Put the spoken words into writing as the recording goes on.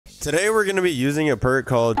Today we're going to be using a perk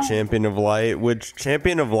called Champion of Light, which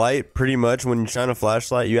Champion of Light, pretty much when you shine a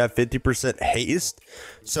flashlight, you have 50% haste.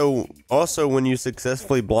 So also when you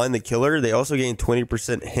successfully blind the killer, they also gain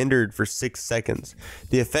 20% hindered for 6 seconds.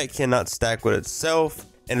 The effect cannot stack with itself,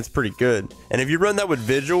 and it's pretty good. And if you run that with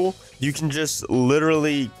Vigil, you can just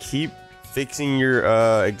literally keep fixing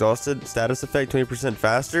your exhausted status effect 20%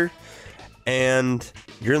 faster. And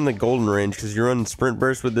you're in the golden range because you're running sprint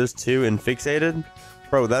burst with this too and fixated.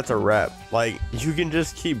 Bro, that's a wrap. Like, you can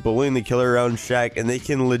just keep bullying the killer around Shack and they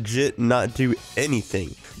can legit not do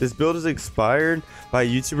anything. This build is expired by a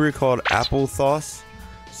YouTuber called Applethauce.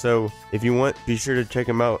 So if you want, be sure to check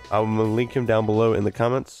him out. I'm gonna link him down below in the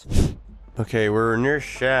comments. Okay, we're near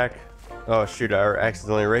Shack. Oh shoot, I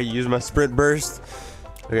accidentally used my sprint burst.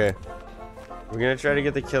 Okay, we're gonna try to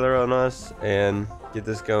get the killer on us and get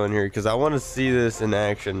this going here because I want to see this in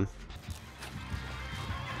action.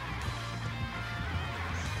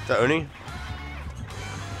 Is that Oni?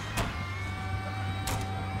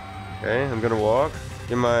 Okay, I'm gonna walk.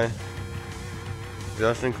 Get my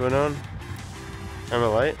exhaustion quit on. Shine my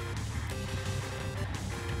light.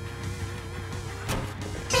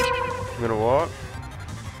 I'm gonna walk.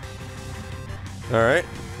 Alright.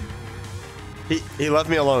 He left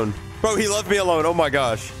me alone. Bro, he left me alone. Oh my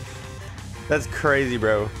gosh. That's crazy,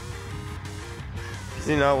 bro. Does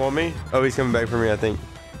he not want me? Oh, he's coming back for me, I think.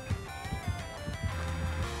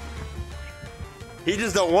 He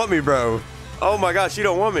just don't want me, bro. Oh my gosh, he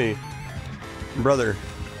don't want me. Brother,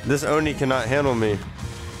 this Oni cannot handle me.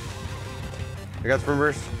 I got sprint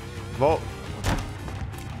burst. Vault.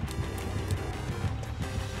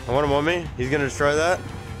 I want him on me. He's gonna destroy that.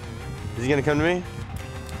 Is he gonna come to me?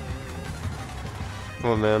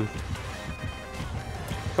 Come on, man.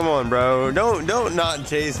 Come on, bro. Don't not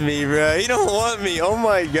chase me, bro. You don't want me. Oh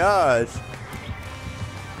my gosh.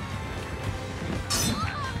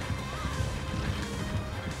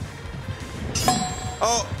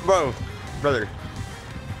 Oh, bro. Brother.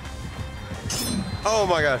 Oh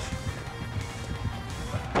my gosh.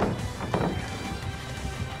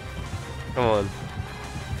 Come on.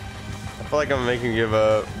 I feel like I'm gonna make him give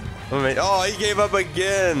up. Oh, he gave up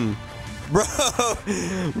again. Bro.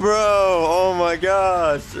 Bro. Oh my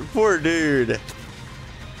gosh. Poor dude. I'm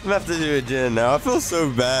gonna have to do a gen now. I feel so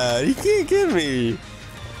bad. He can't get me.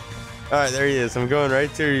 Alright, there he is. I'm going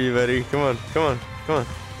right to you, buddy. Come on. Come on. Come on.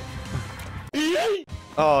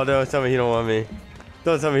 Oh, don't tell me he don't want me.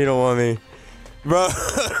 Don't tell me he don't want me. Bro.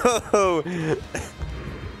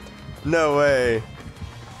 No way.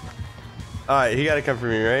 Alright, he gotta come for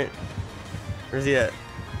me, right? Where's he at?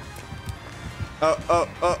 Oh.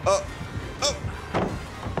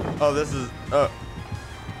 Oh, this is... Oh.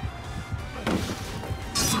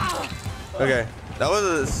 Okay. That was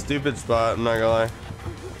a stupid spot, I'm not gonna lie.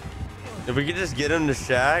 If we could just get him to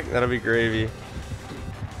Shack, that'll be gravy.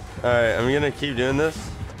 Alright, I'm gonna keep doing this.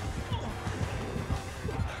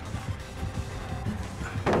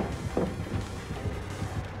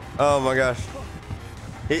 Oh my gosh.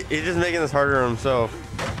 He's just making this harder on himself.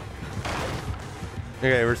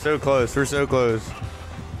 Okay, we're so close. We're so close.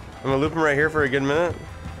 I'm gonna loop him right here for a good minute.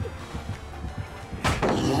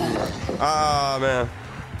 Ah, man.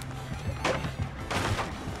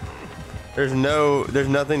 There's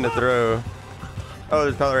nothing to throw. Oh,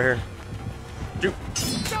 there's a pallet right here. Juke.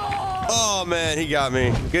 Oh man, he got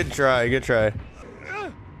me. Good try, good try.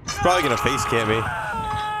 He's probably gonna face cam me.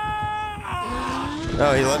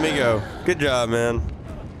 Oh, he let me go. Good job, man.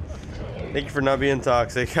 Thank you for not being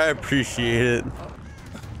toxic. I appreciate it.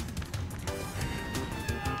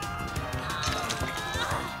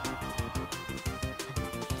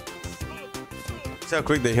 See how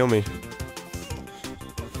quick they heal me.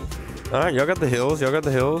 Alright, y'all got the hills. Y'all got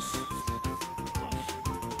the hills.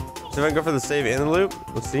 See if I can go for the save and the loop.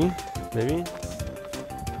 Let's see. Maybe.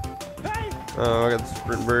 Oh, I got the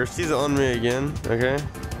sprint burst. He's on me again. Okay.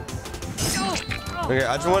 Okay,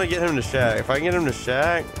 I just want to get him to Shack. If I can get him to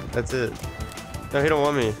Shack, that's it. No, he don't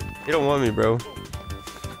want me. He don't want me, bro.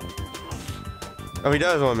 Oh, he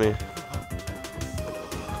does want me.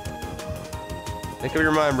 Make up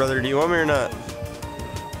your mind, brother. Do you want me or not?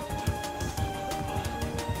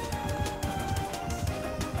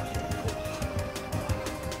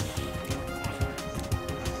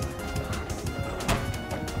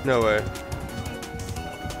 No way.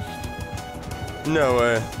 No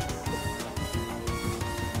way.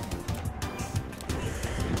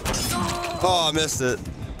 Oh, I missed it.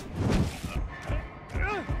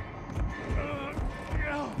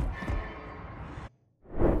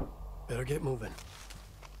 Better get moving.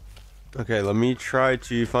 Okay, let me try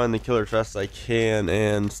to find the killer as fast as I can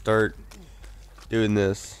and start doing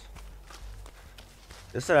this.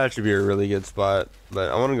 This would actually be a really good spot,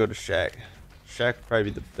 but I want to go to Shack. Shack would probably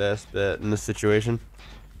be the best bet in this situation.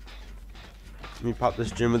 Let me pop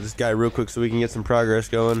this gym with this guy real quick so we can get some progress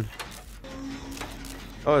going.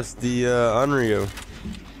 Oh, it's the Onryo.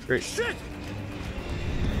 Great. Shit!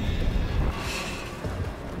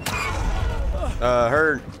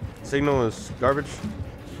 Her signal is garbage.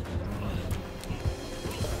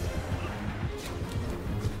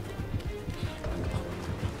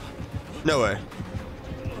 No way.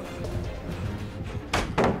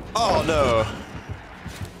 Oh no.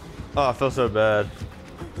 Oh, I feel so bad.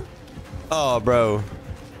 Oh, bro.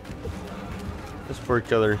 This poor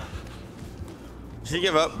killer. She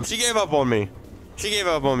gave up. She gave up on me. She gave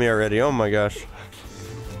up on me already. Oh my gosh.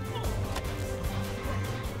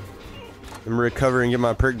 I'm gonna recover and get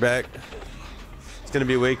my perk back. It's gonna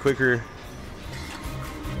be way quicker.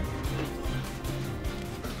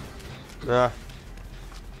 Ah.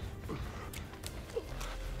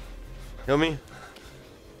 Heal me.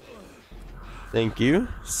 Thank you.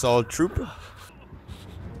 Solid trooper.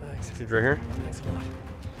 Thanks. She's right here. Thanks a lot.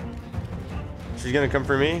 She's gonna come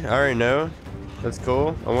for me. I already know. That's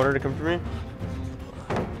cool. I want her to come for me.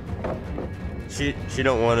 She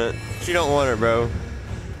don't want it. She don't want it, bro.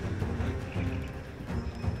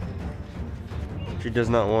 She does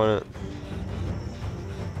not want it.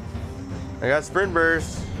 I got sprint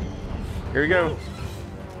burst. Here we go.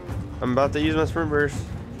 I'm about to use my sprint burst.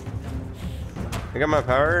 I got my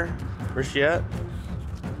power. Where's she at?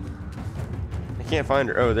 I can't find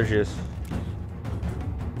her. Oh, there she is.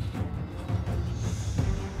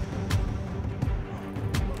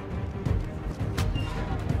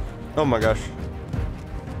 Oh my gosh.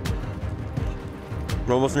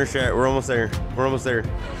 We're almost near Shack. We're almost there. We're almost there.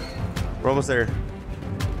 We're almost there.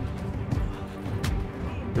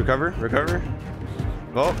 Recover. Recover.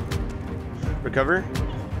 Vault. Recover.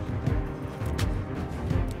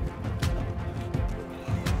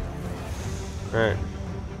 Alright.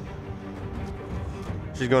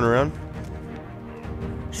 She's going around.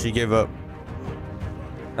 She gave up.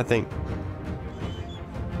 I think.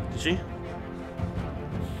 Did she?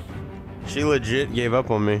 She legit gave up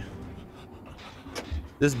on me.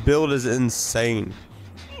 This build is insane.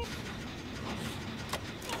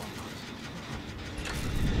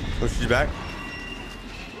 Oh, she's back.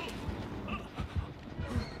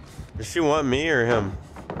 Does she want me or him?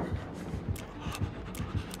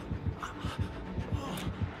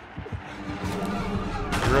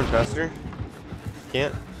 Can you run faster?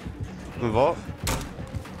 Can't. Vault.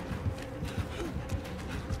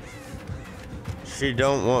 She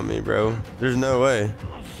don't want me, bro. There's no way.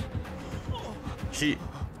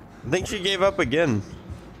 I think she gave up again.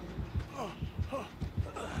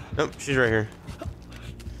 Nope, she's right here.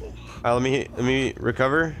 Alright, let me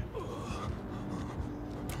recover.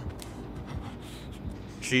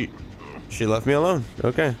 She left me alone.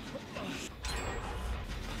 Okay.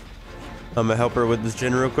 I'm gonna help her with this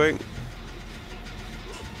gen real quick.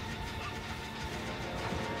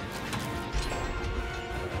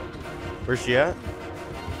 Where's she at?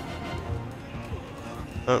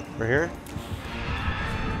 Oh, right here.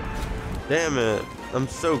 Damn it. I'm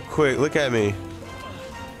so quick. Look at me.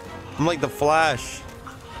 I'm like the Flash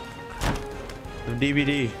of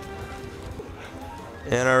DBD.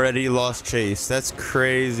 And I already lost chase. That's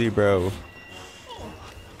crazy, bro.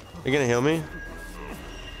 You gonna heal me?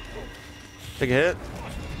 Take a hit.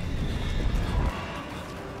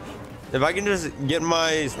 If I can just get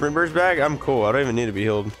my sprint burst back, I'm cool. I don't even need to be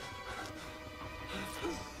healed.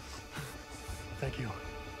 Thank you.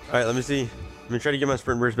 Alright, let me see. Let me try to get my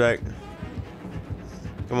sprint burst back.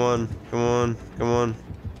 Come on, come on, come on.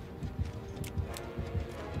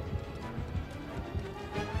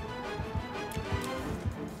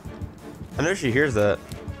 I know she hears that.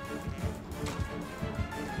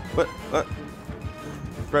 What? What?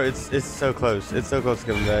 Bro, it's so close. It's so close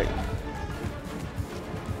to coming back.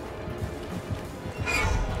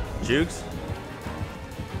 Jukes?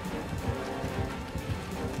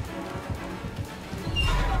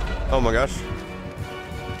 Oh my gosh.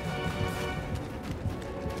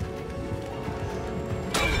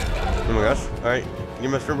 Oh my gosh. Alright.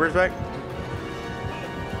 Give my sprint burst back.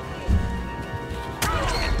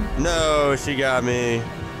 No, she got me.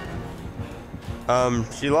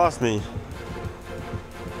 She lost me.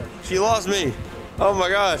 She lost me. Oh my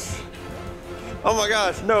gosh. Oh my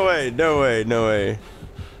gosh. No way. No way. No way.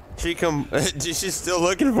 She's still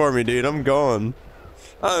looking for me, dude. I'm gone.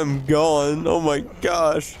 I'm gone. Oh my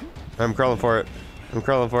gosh. I'm crawling for it. I'm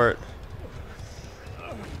crawling for it.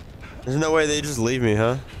 There's no way they just leave me,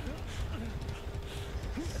 huh?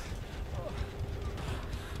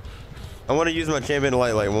 I want to use my champion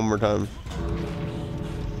light one more time.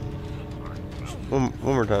 One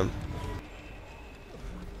more time.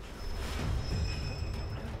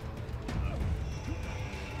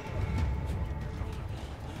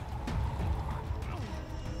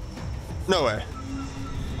 No way.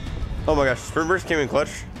 Oh my gosh, sprint burst came in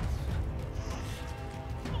clutch.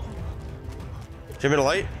 Champion of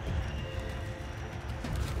light.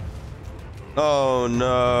 Oh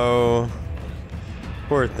no.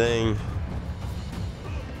 Poor thing.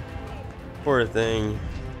 Poor thing.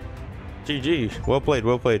 GG. Well played,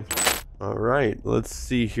 well played. Alright, let's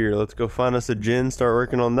see here. Let's go find us a gin, start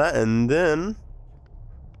working on that, and then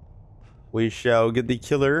we shall get the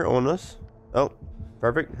killer on us. Oh,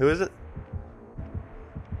 perfect. Who is it?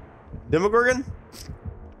 Demogorgon?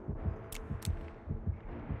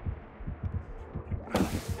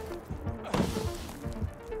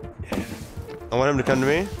 I want him to come to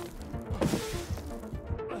me.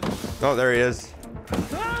 Oh, there he is.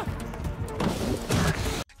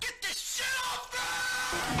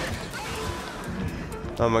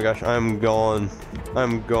 Oh my gosh, I'm gone.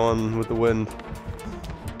 I'm gone with the wind.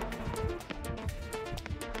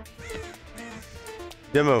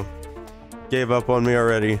 Demo gave up on me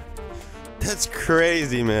already. That's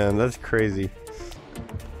crazy, man. That's crazy.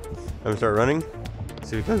 I'm gonna start running.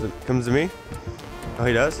 See if he comes to me. Oh,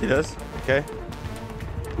 he does. He does. Okay.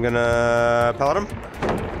 I'm gonna pallet him.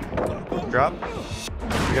 Drop.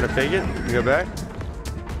 I'm gonna fake it. Go back.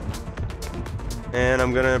 And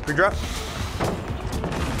I'm gonna pre-drop.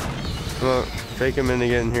 I'm gonna fake him into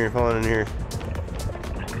getting here, falling in here.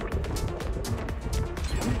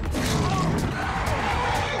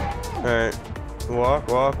 Alright. Walk,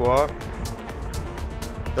 walk, walk.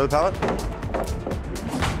 Throw the pallet.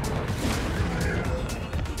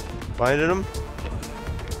 Blinded him.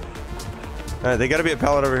 Alright, they gotta be a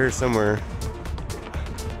pallet over here somewhere.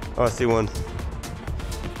 Oh, I see one.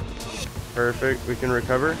 Perfect, we can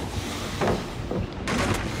recover.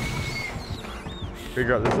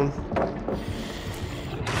 Pre-drop this one.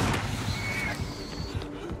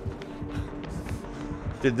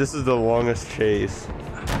 Dude, this is the longest chase.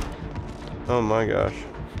 Oh my gosh.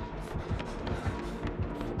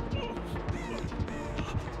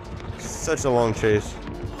 Such a long chase.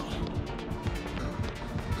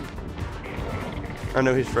 I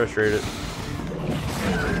know he's frustrated.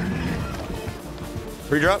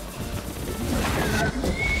 Pre-drop.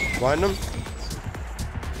 Blind him.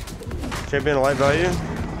 Champion of light value.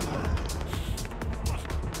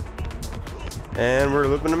 And we're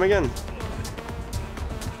looping him again.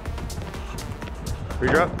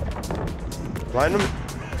 Pre-drop. Blind him.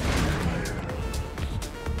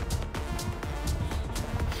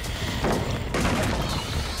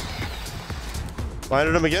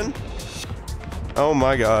 Blinded him again. Oh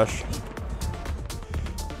my gosh.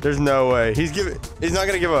 There's no way. He's not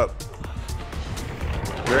gonna give up.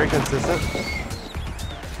 Very consistent.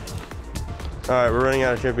 Alright, we're running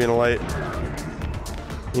out of champion of light.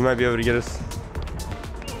 He might be able to get us.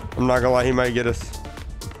 I'm not gonna lie, he might get us.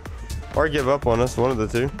 Or give up on us, one of the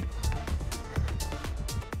two.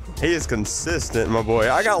 He is consistent, my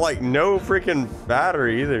boy. I got like no freaking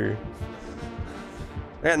battery either.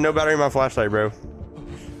 I got no battery in my flashlight, bro.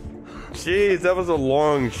 Jeez, that was a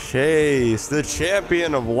long chase. The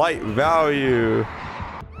champion of light value.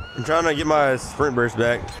 I'm trying to get my sprint burst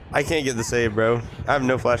back. I can't get the save, bro. I have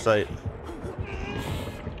no flashlight.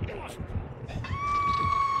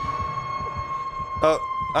 Oh,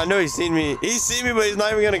 I know he's seen me. He's seen me, but he's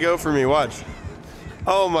not even gonna go for me. Watch.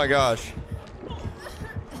 Oh my gosh.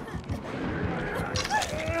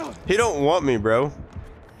 He don't want me, bro.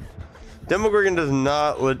 Demogorgon does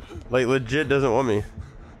not, legit doesn't want me.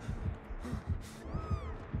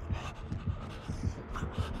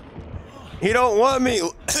 He don't want me.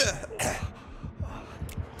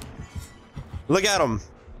 Look at him.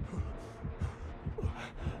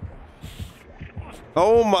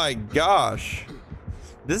 Oh my gosh.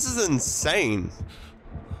 This is insane.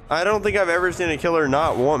 I don't think I've ever seen a killer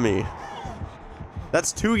not want me.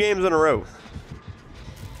 That's 2 games in a row.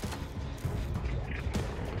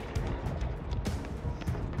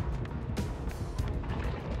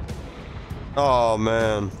 Oh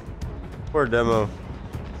man. Poor Demo.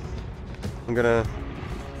 I'm gonna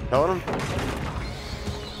pellet him.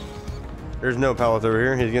 There's no pallets over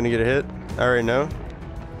here. He's gonna get a hit. I already know.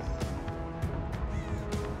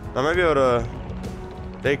 I might be able to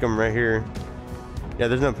take him right here. Yeah,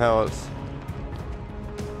 there's no pallets.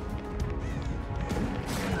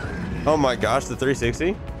 Oh my gosh, the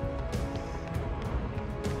 360.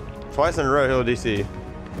 Twice in a row, he'll DC.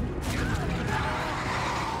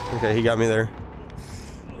 Okay, he got me there.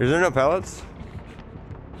 Is there no pallets?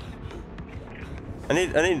 I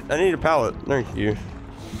need a pallet. Thank you.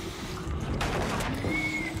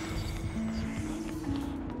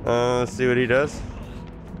 Let's see what he does.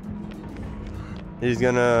 He's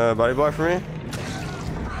gonna body block for me.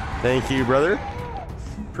 Thank you, brother.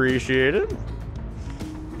 Appreciate it.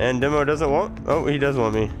 And Demo doesn't want... Oh, he does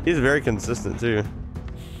want me. He's very consistent, too.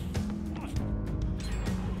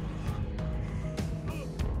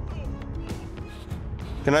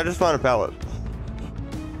 Can I just find a pallet?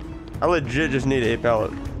 I legit just need a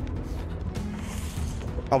pallet.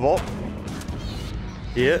 I'll vault.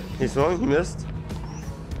 He hit. He swung. He missed.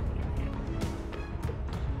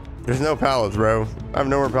 There's no pallets, bro. I have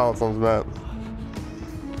no more pallets on this map.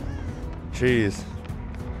 Jeez.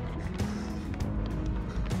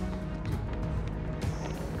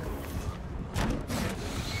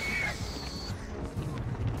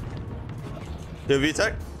 Do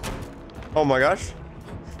VTech? Oh my gosh.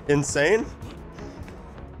 Insane.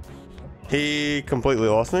 He completely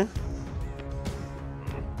lost me.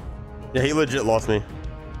 Yeah, he legit lost me.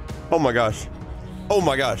 Oh my gosh. Oh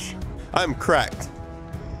my gosh. I'm cracked.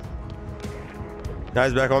 Now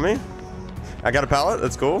he's back on me. I got a pallet.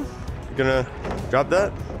 That's cool. I'm gonna drop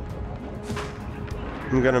that.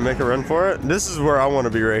 I'm gonna make a run for it. This is where I want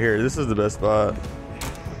to be right here. This is the best spot.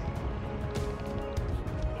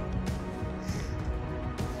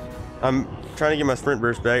 I'm trying to get my sprint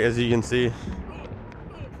burst back, as you can see.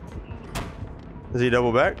 Is he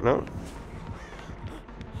double back? No.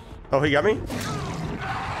 Oh, he got me?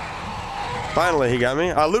 Finally, he got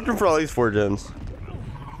me. I looped him for all these 4 gens.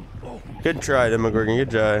 Good try, Demogorgon. Good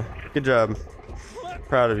job. Good job.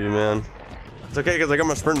 Proud of you, man. It's okay, because I got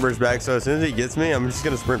my sprint burst back, so as soon as he gets me, I'm just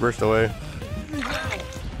going to sprint burst away.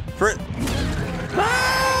 Sprint!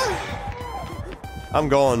 Ah! I'm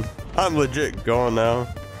gone. I'm legit gone now.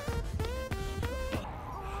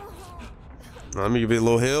 Let me give you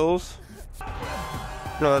little hills.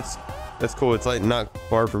 No, that's cool. It's like not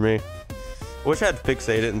far for me. I wish I had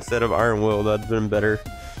fixate it instead of Iron Will. That'd been better,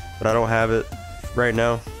 but I don't have it right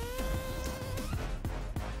now.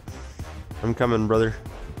 I'm coming, brother.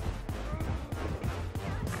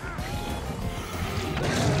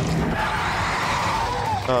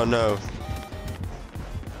 Oh no.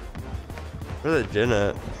 Where's that gen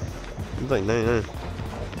at? It's like 99.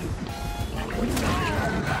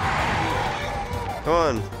 Come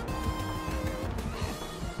on.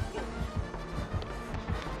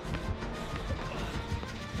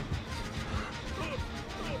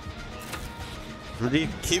 Really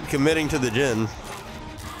keep committing to the gen.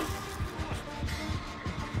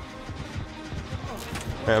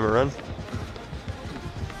 I'm a run.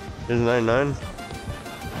 Here's 99.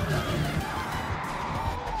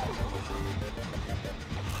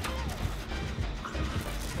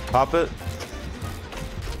 Pop it.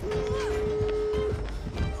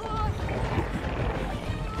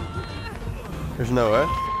 There's no way.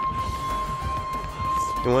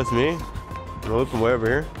 He wants me. I'm gonna loop him way over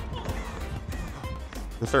here.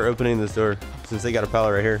 Let's start opening this door since they got a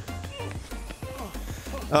pallet right here.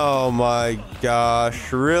 Oh my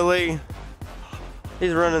gosh, really?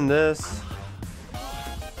 He's running this.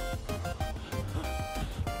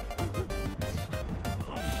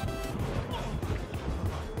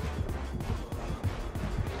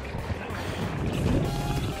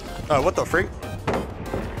 Oh, what the freak?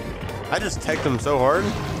 I just teched him so hard.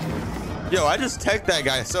 Yo, I just teched that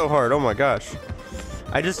guy so hard. Oh my gosh.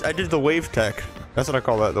 I did the wave tech. That's what I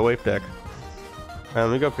call that, the wave tech. Alright, let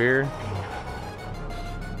me go up here.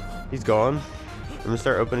 He's gone. I'm gonna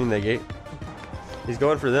start opening the gate. He's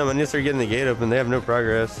going for them. I need to start getting the gate open. They have no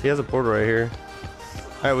progress. He has a portal right here.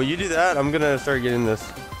 Alright, well you do that. I'm gonna start getting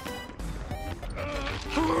this.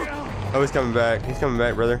 Oh, he's coming back. He's coming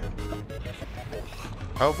back, brother.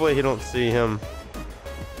 Hopefully he don't see him.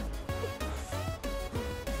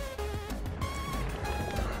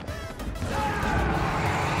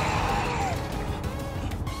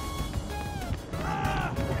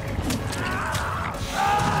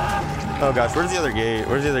 Oh gosh, where's the other gate?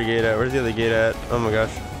 Where's the other gate at? Where's the other gate at? Oh my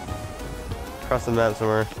gosh. Across the map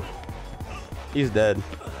somewhere. He's dead.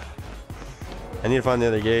 I need to find the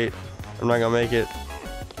other gate. I'm not gonna make it.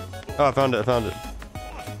 Oh, I found it. I found it.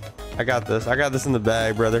 I got this. I got this in the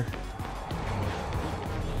bag, brother.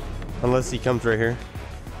 Unless he comes right here.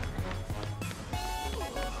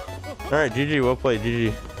 Alright, GG. Well played.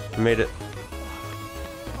 GG. I made it.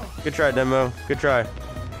 Good try, Demo. Good try.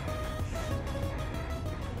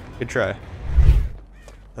 Good try.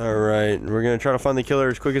 Alright, we're gonna try to find the killer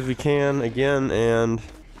as quick as we can again and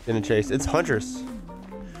gonna chase. It's Huntress.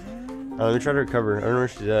 Let me try to recover. I don't know where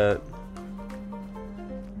she's at.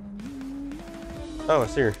 Oh, I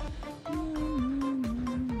see her.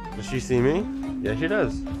 Does she see me? Yeah, she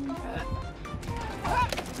does.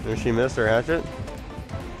 Did she miss her hatchet?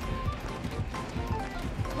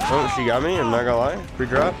 Oh, she got me. I'm not gonna lie.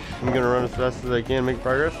 Pre-drop. I'm gonna run as fast as I can, make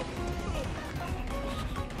progress.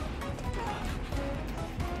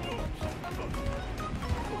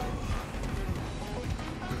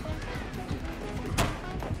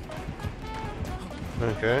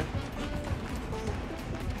 Okay.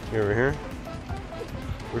 Get over here.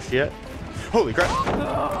 Where's she at? Holy crap!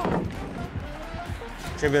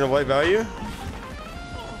 Champion of light value.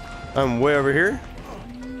 I'm way over here.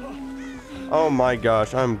 Oh my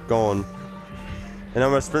gosh, I'm gone. And now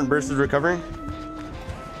my sprint burst is recovering.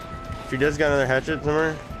 She does got another hatchet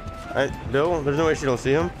somewhere. Bill, there's no way she don't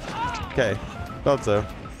see him. Okay, thought so.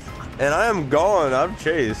 And I am gone. I'm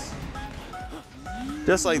chased.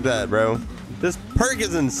 Just like that, bro. This perk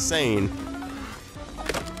is insane.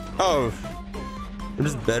 Oh, I'm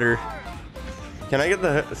just better. Can I get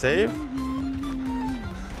the save?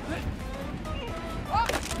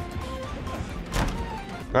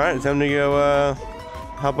 Alright, time to go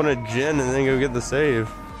hop on a gen and then go get the save.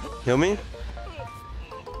 Heal me?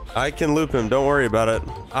 I can loop him, don't worry about it.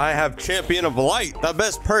 I have Champion of Light, the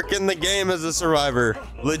best perk in the game as a survivor.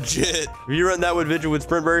 Legit. If you run that with Vigil with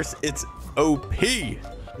Sprint Burst, it's OP.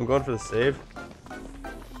 I'm going for the save.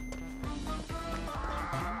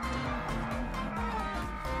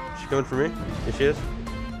 She coming for me? Here she is.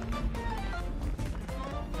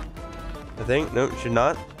 I think. No, she's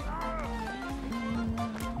not.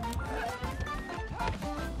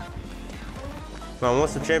 Come on,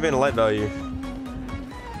 what's the Champion of Light value?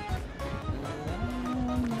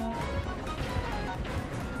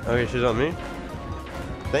 Okay, she's on me.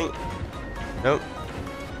 Think. Nope.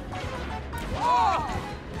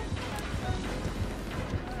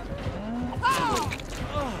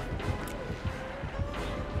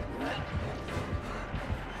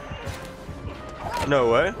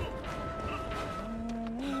 No way.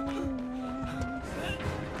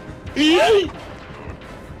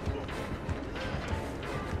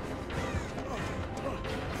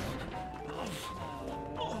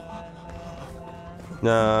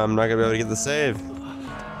 Nah, I'm not gonna be able to get the save.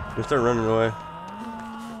 Just start running away.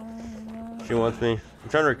 She wants me. I'm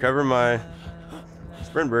trying to recover my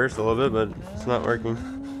sprint burst a little bit, but it's not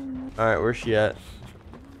working. Alright, where's she at?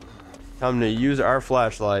 Time to use our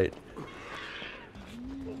flashlight.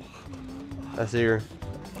 I see her.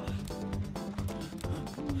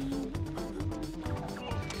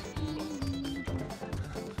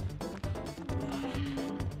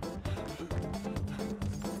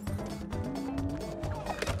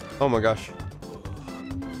 Oh my gosh.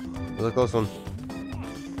 That was a close one.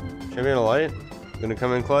 Champion of Light. Gonna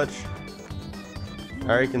come in clutch. I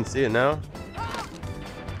already can see it now.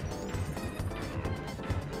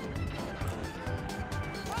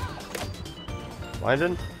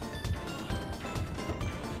 Blinded?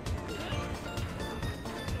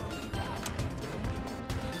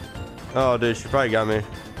 Oh dude, she probably got me.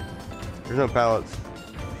 There's no pallets.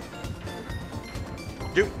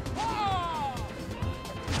 Juke.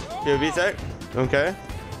 POV tech? Okay.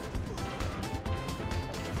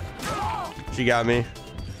 She got me.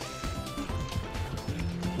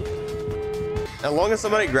 As long as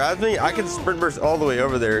somebody grabs me, I can sprint burst all the way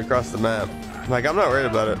over there across the map. Like, I'm not worried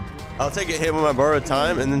about it. I'll take a hit with my borrowed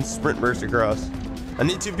time and then sprint burst across. I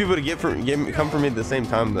need two people to come for me at the same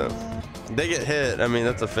time though. If they get hit, I mean,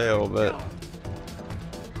 that's a fail, but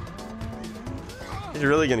he's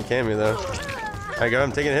really gonna cam me though. I go,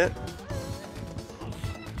 I'm taking a hit.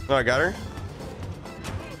 Oh, I got her.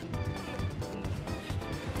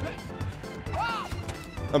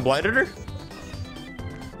 I blinded her.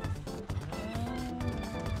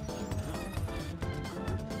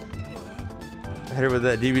 I hit her with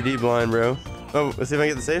that DVD blind, bro. Oh, let's see if I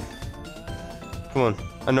can get the save. Come on.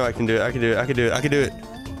 I know I can do it. I can do it. I can do it. I can do it.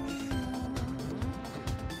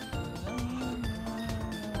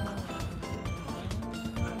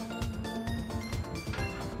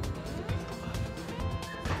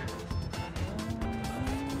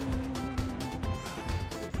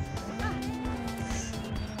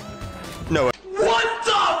 No way. What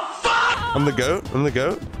the fuck? I'm the goat. I'm the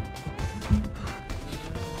goat.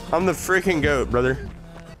 I'm the freaking goat, brother.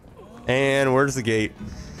 And where's the gate?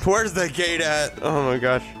 Where's the gate at? Oh my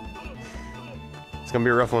gosh. It's gonna be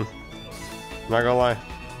a rough one. I'm not gonna lie.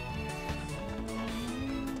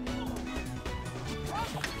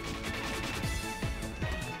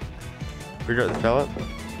 Figure out this pallet.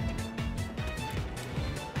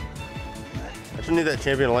 I should need that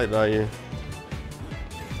Champion of Light value.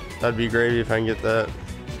 That'd be gravy if I can get that.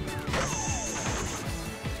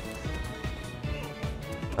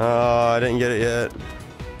 Oh, I didn't get it yet.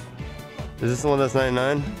 Is this the one that's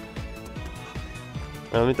 99?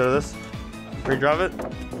 Let me throw this. Pre-drop it.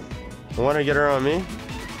 I want to get her on me.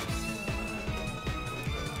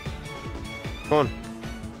 Come on.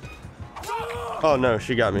 Oh no,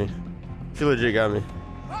 she got me. She legit got me.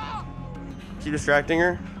 Keep distracting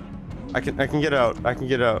her. I can get out. I can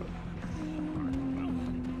get out.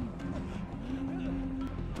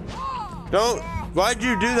 Don't. Why'd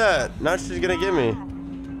you do that? Now she's gonna get me.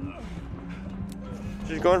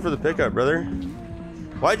 She's going for the pickup, brother.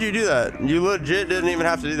 Why'd you do that? You legit didn't even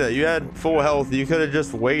have to do that. You had full health. You could have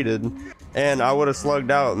just waited, and I would have slugged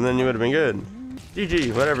out, and then you would have been good.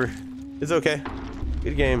 GG, whatever. It's okay.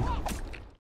 Good game.